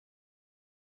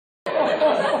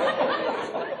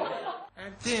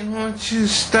Didn't want you to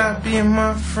stop being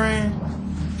my friend.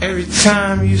 Every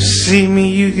time you see me,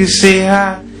 you can say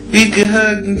hi. We could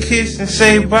hug and kiss and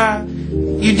say bye.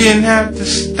 You didn't have to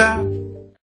stop.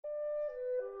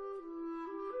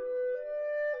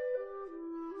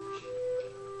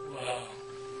 Well,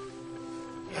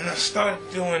 when I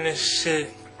started doing this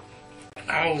shit,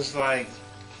 I was like,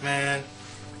 man,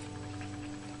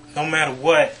 no matter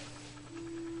what,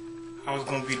 I was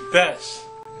gonna be the best.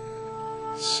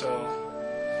 So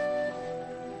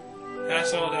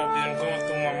that's all that I've been going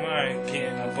through my mind,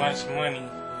 getting a bunch of money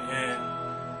and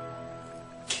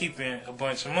keeping a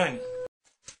bunch of money.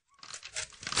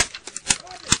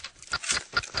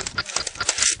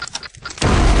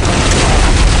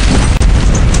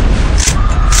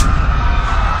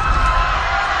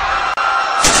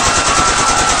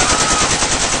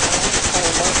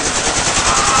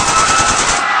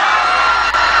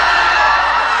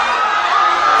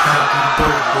 Happy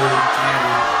birthday,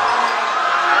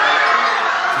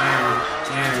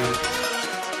 Gary.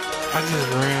 I just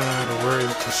ran out of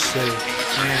words to say.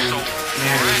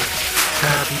 Gary,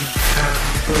 happy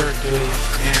birthday,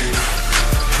 Gary.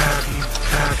 Happy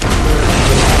birthday.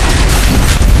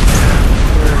 Happy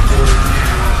birthday,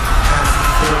 Gary.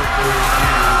 Happy birthday,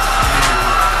 Gary.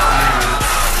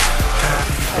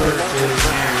 Happy birthday,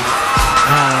 Gary.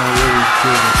 I don't really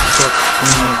give a fuck.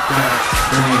 Bring it back.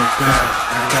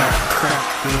 I got crack,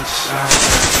 bitch. I got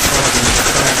fucking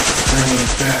crack.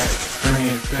 Bring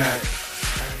it back.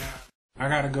 I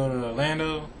gotta go to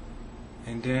Orlando,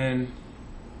 and then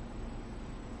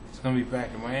it's gonna be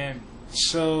back in Miami.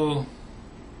 So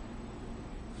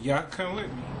y'all come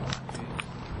with me.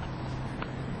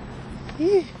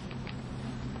 Yeah.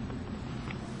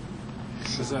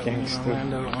 This is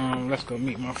Orlando. Let's go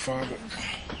meet my father.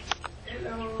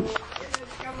 Hello.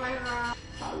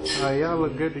 Y'all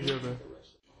look good together.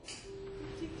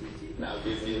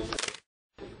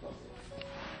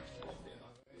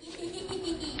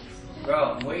 Bro,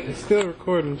 I'm waiting. It's still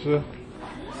recording, so. Landon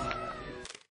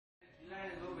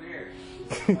over here.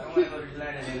 I don't want to go to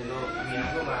Landon and go. I mean, I'm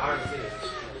going to my art city.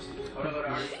 I want to go to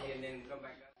art city and then come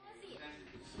back up.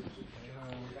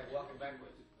 Like walking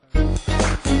backwards.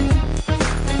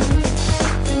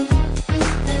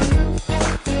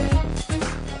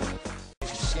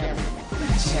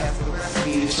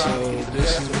 So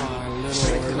this is my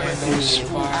little Orlando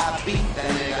spot.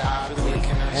 What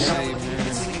can I say, man?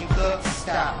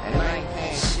 Stop, and I ain't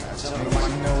paying shit. You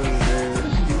know what it is.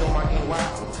 You know my NY,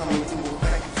 I'm coming through with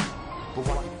back. But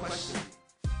why you question?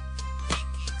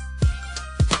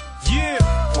 Yeah.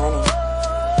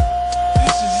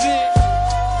 This is it.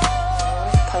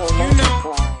 You know.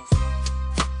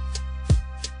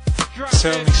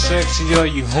 Tell me sexy, are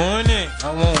you horny? I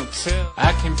won't tell.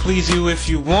 I can please you if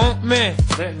you want me.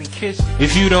 Let me kiss you.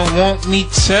 If you don't want me,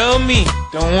 tell me.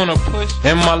 Don't wanna push.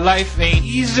 And my life ain't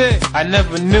easy. I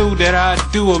never knew that I'd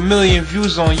do 1 million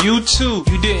views on YouTube.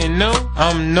 You didn't know?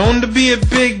 I'm known to be a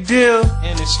big deal,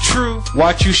 and it's true.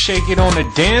 Watch you shake it on the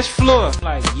dance floor.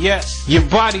 Like, yes. Your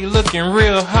body looking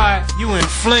real hot. You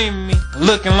inflame me.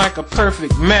 Looking like a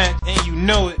perfect match. And you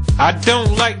know it. I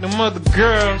don't like them other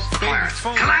girls. Clarence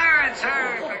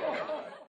heard.